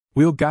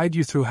We'll guide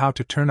you through how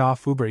to turn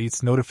off Uber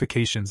Eats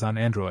notifications on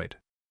Android.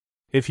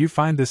 If you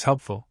find this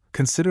helpful,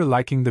 consider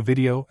liking the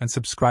video and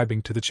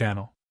subscribing to the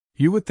channel.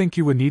 You would think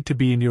you would need to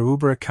be in your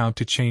Uber account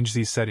to change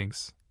these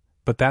settings,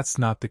 but that's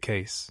not the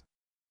case.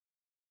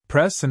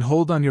 Press and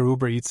hold on your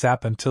Uber Eats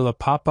app until a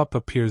pop-up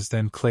appears,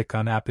 then click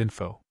on App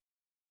Info.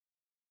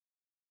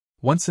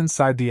 Once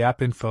inside the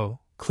App Info,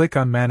 click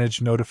on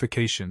Manage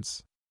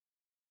Notifications.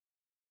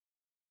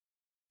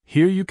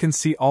 Here you can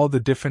see all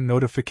the different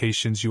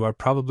notifications you are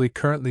probably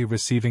currently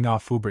receiving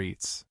off Uber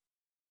Eats.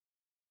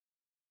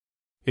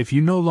 If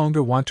you no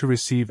longer want to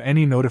receive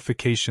any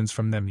notifications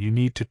from them, you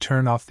need to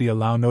turn off the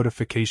Allow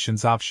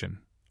Notifications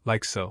option,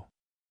 like so.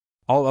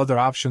 All other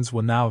options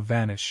will now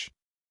vanish.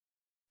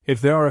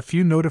 If there are a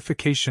few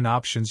notification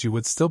options you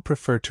would still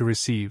prefer to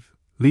receive,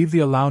 leave the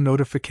Allow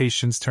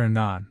Notifications turned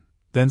on,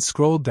 then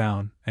scroll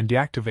down and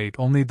deactivate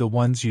only the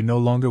ones you no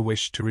longer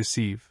wish to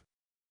receive.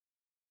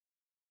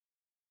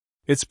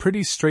 It's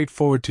pretty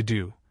straightforward to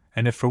do,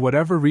 and if for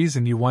whatever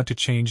reason you want to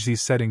change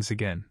these settings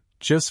again,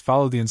 just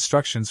follow the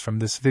instructions from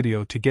this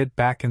video to get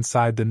back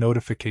inside the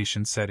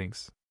notification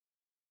settings.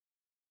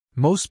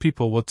 Most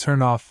people will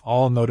turn off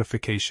all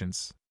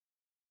notifications.